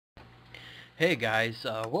Hey guys,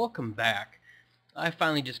 welcome back. I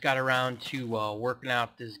finally just got around to working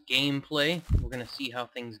out this gameplay. We're gonna see how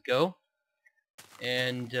things go.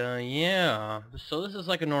 And yeah, so this is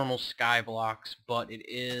like a normal Skyblocks, but it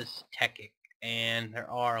is Tekkit, and there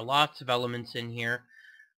are lots of elements in here.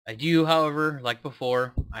 I do, however, like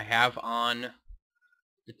before, I have on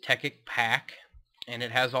the Tekkit pack, and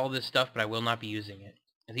it has all this stuff, but I will not be using it.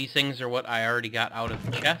 These things are what I already got out of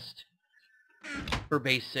the chest for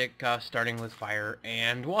basic, starting with fire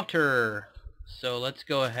and water. So let's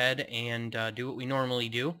go ahead and do what we normally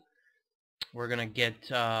do. We're gonna get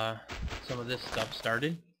some of this stuff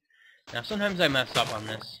started. Now sometimes I mess up on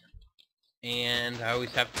this, and I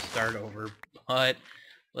always have to start over, but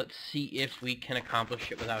let's see if we can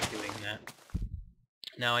accomplish it without doing that.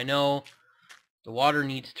 Now I know the water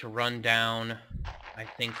needs to run down, I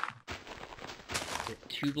think,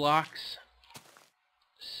 2 blocks.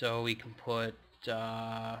 So we can put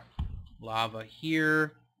lava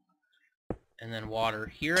here, and then water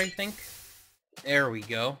here, I think. There we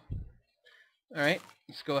go. Alright,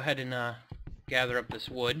 let's go ahead and gather up this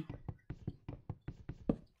wood.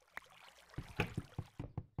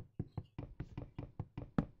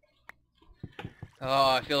 Oh,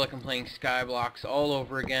 I feel like I'm playing Skyblocks all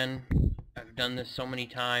over again. I've done this so many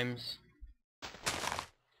times.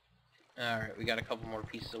 Alright, we got a couple more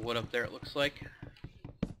pieces of wood up there, it looks like.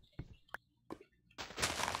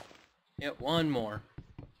 Yep, one more.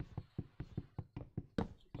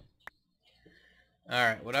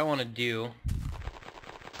 Alright, what I want to do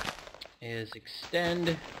is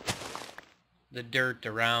extend the dirt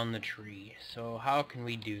around the tree. So how can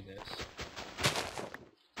we do this?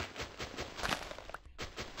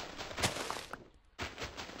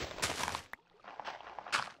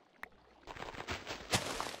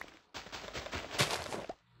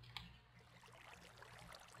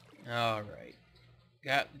 Alright,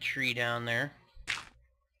 got the tree down there.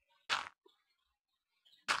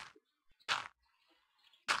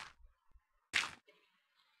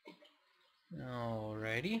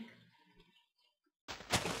 Alrighty.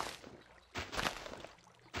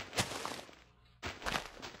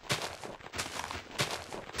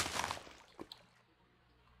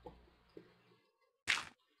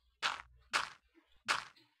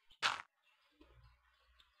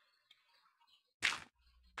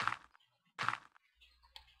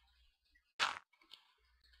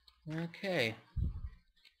 Okay.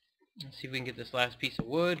 Let's see if we can get this last piece of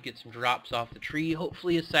wood, get some drops off the tree,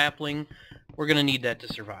 hopefully a sapling. We're going to need that to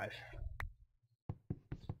survive.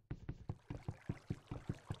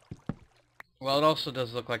 Well, it also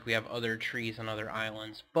does look like we have other trees on other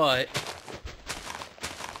islands, but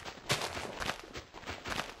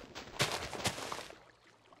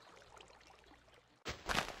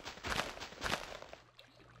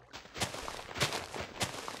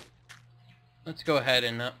let's go ahead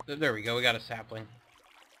and there we go, we got a sapling.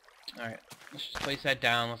 Alright, let's just place that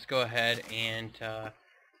down. Let's go ahead and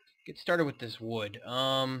get started with this wood.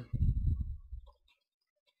 Let's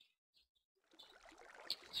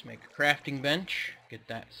make a crafting bench. Get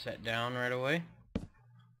that set down right away.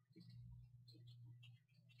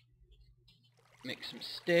 Make some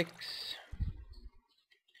sticks.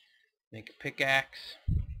 Make a pickaxe.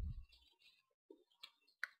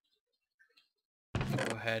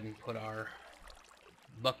 Go ahead and put our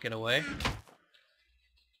bucket away.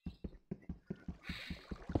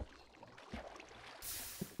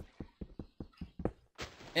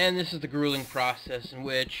 And this is the grueling process in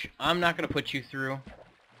which I'm not going to put you through.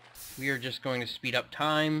 We are just going to speed up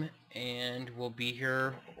time, and we'll be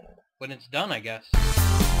here when it's done, I guess.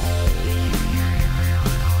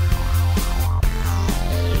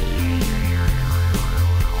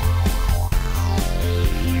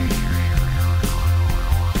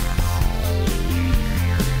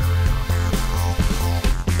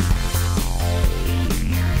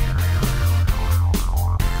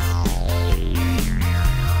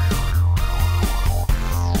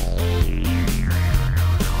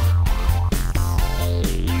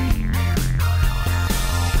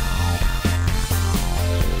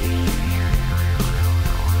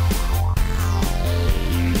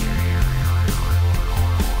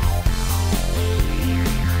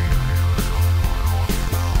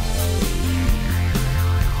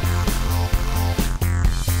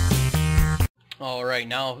 Alright,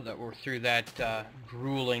 now that we're through that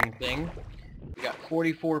grueling thing, we got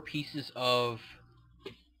 44 pieces of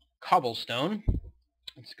cobblestone.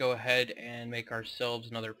 Let's go ahead and make ourselves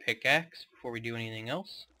another pickaxe before we do anything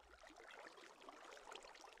else.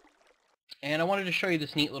 And I wanted to show you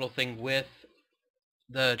this neat little thing with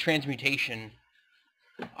the transmutation.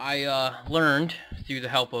 I learned through the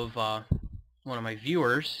help of one of my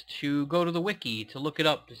viewers to go to the wiki to look it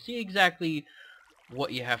up to see exactly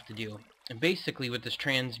what you have to do. And basically with this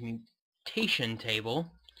transmutation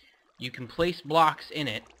table, you can place blocks in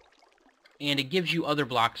it, and it gives you other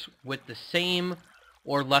blocks with the same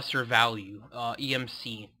or lesser value,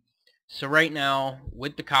 EMC. So right now,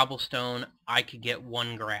 with the cobblestone, I could get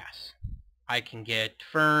 1 grass. I can get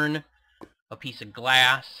fern, a piece of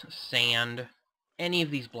glass, sand, any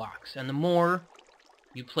of these blocks. And the more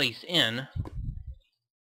you place in,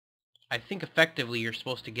 I think effectively you're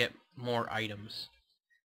supposed to get more items.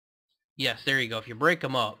 Yes, there you go. If you break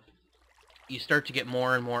them up, you start to get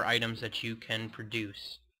more and more items that you can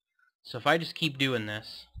produce. So if I just keep doing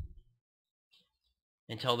this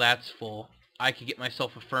until that's full, I could get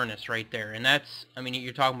myself a furnace right there. And that's, I mean,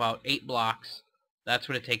 you're talking about 8 blocks. That's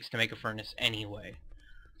what it takes to make a furnace anyway.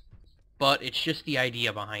 But it's just the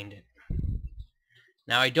idea behind it.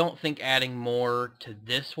 Now, I don't think adding more to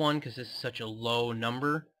this one, because this is such a low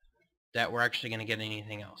number, that we're actually going to get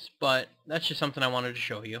anything else. But that's just something I wanted to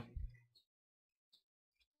show you.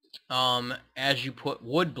 As you put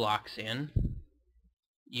wood blocks in,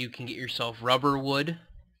 you can get yourself rubber wood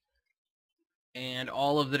and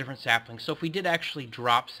all of the different saplings. So if we did actually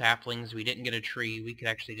drop saplings, we didn't get a tree, we could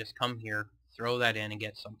actually just come here, throw that in, and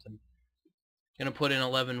get something. Gonna put in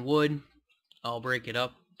 11 wood. I'll break it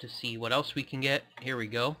up to see what else we can get. Here we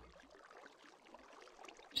go.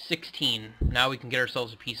 16. Now we can get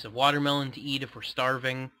ourselves a piece of watermelon to eat if we're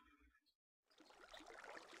starving.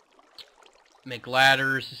 Make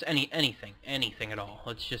ladders, just anything at all.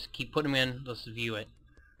 Let's just keep putting them in. Let's view it.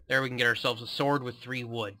 There we can get ourselves a sword with 3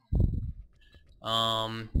 wood.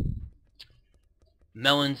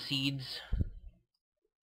 Melon seeds.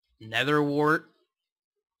 Nether wart.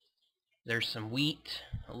 There's some wheat.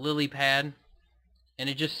 A lily pad. And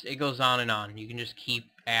it goes on and on. You can just keep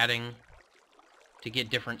adding to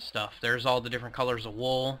get different stuff. There's all the different colors of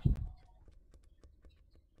wool.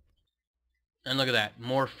 And look at that.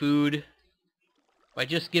 More food. By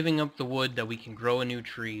just giving up the wood that we can grow a new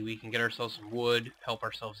tree, we can get ourselves some wood, help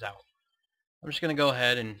ourselves out. I'm just going to go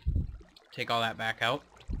ahead and take all that back out.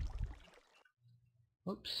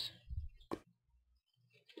 Whoops.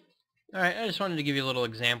 Alright, I just wanted to give you a little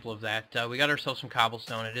example of that. We got ourselves some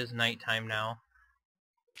cobblestone. It is nighttime now.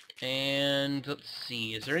 And let's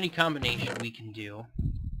see, is there any combination we can do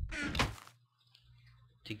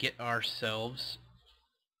to get ourselves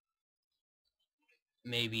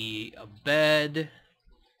maybe a bed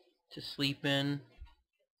to sleep in?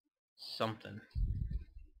 Something.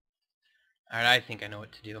 Alright, I think I know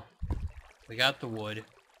what to do. We got the wood.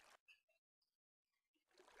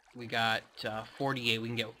 We got 48. We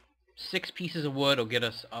can get 6 pieces of wood. Will get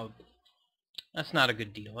us a... That's not a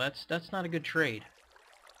good deal. That's not a good trade.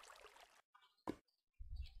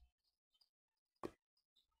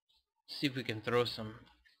 See if we can throw some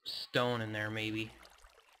stone in there maybe.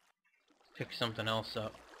 Pick something else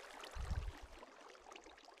up.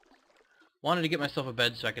 Wanted to get myself a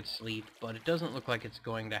bed so I could sleep, but it doesn't look like it's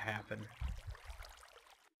going to happen.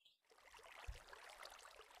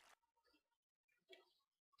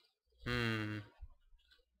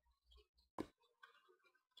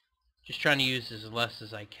 Just trying to use as less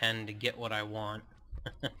as I can to get what I want.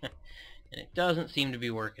 And it doesn't seem to be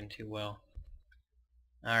working too well.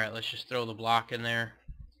 Alright, let's just throw the block in there.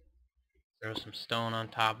 Throw some stone on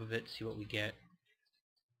top of it, see what we get.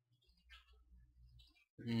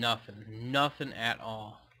 Nothing. Nothing at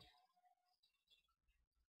all.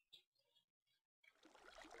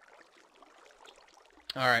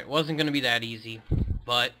 Alright, wasn't going to be that easy,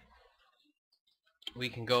 but we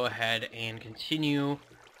can go ahead and continue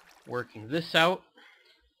working this out.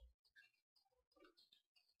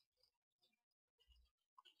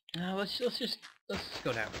 Let's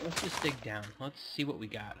go down. Let's just dig down. Let's see what we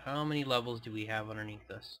got. How many levels do we have underneath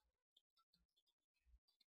this?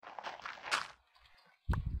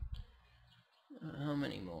 How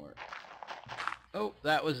many more? Oh,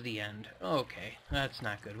 that was the end. Okay, that's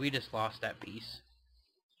not good. We just lost that piece.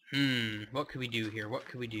 What could we do here? What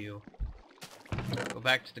could we do? Go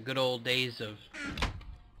back to the good old days of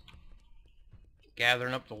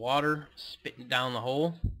gathering up the water, spitting it down the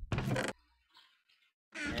hole,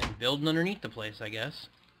 and building underneath the place, I guess.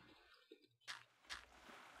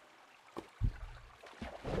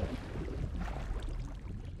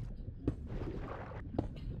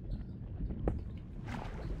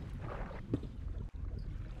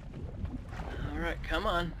 Alright, come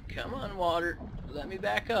on, water. Let me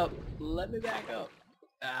back up. Let me back up.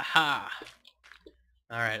 Aha!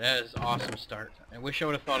 Alright, that is an awesome start. I wish I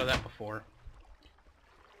would have thought of that before.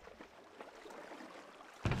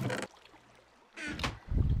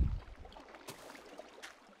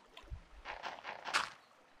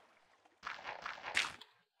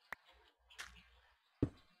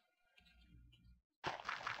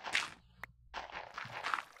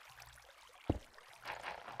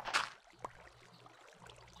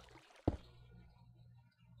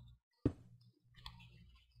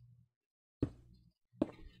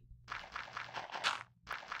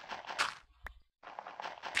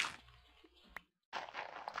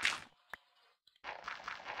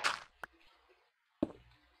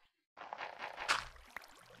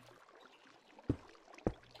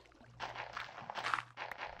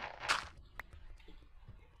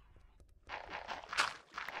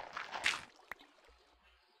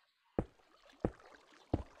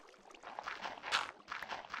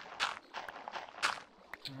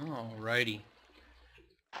 Alrighty.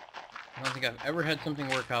 I don't think I've ever had something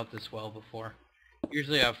work out this well before.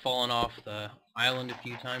 Usually I've fallen off the island a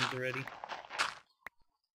few times already.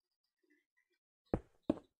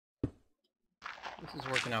 This is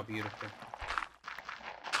working out beautifully.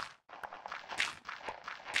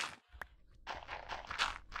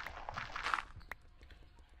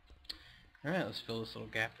 Alright, let's fill this little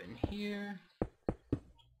gap in here.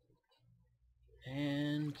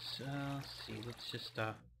 And, let's see, let's just,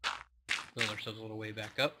 build ourselves a little way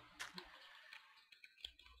back up.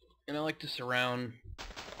 And I like to surround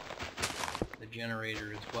the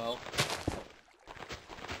generator as well.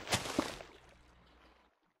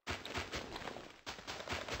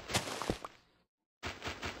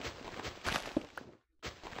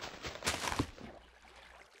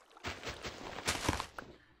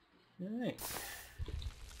 Alright.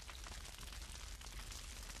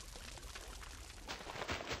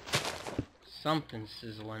 Something's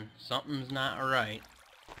sizzling. Something's not right.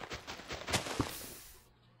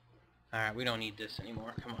 Alright, we don't need this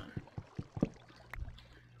anymore. Come on.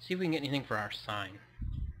 See if we can get anything for our sign.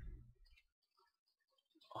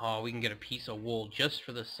 Oh, we can get a piece of wool just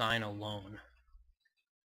for the sign alone.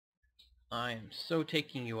 I am so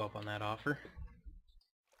taking you up on that offer.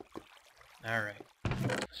 Alright.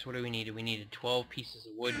 So what do we need? We needed 12 pieces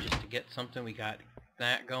of wood just to get something. We got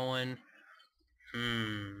that going.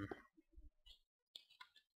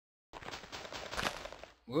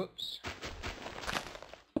 Whoops.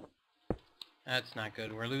 That's not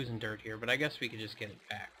good. We're losing dirt here, but I guess we could just get it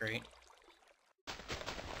back, right?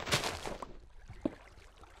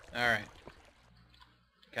 Alright.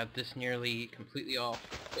 Got this nearly completely all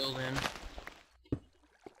filled in.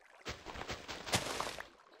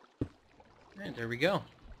 And there we go.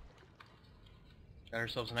 Got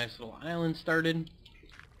ourselves a nice little island started.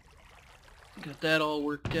 Got that all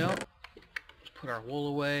worked out. Let's put our wool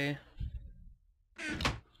away.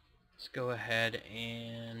 Let's go ahead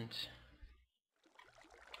and...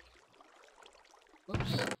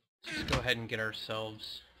 Whoops. Let's just go ahead and get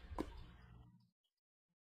ourselves...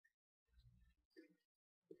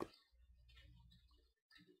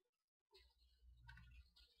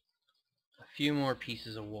 a few more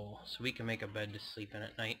pieces of wool so we can make a bed to sleep in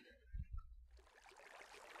at night.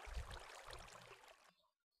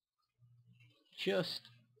 Just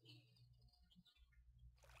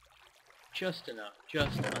enough.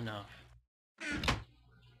 Just enough.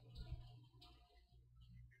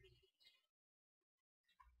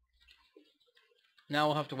 Now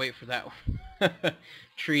we'll have to wait for that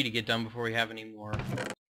tree to get done before we have any more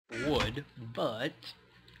wood, but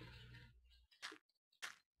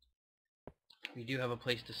we do have a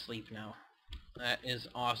place to sleep now. That is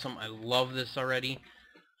awesome. I love this already.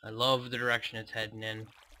 I love the direction it's heading in.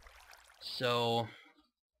 So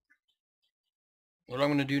what I'm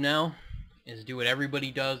going to do now is do what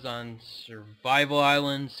everybody does on Survival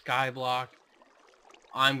Island, Skyblock.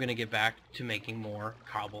 I'm going to get back to making more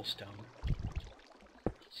cobblestone.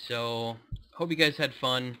 So, hope you guys had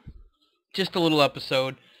fun. Just a little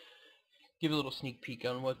episode. Give a little sneak peek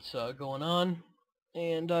on what's going on.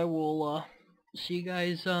 And I will see you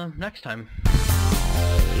guys next time.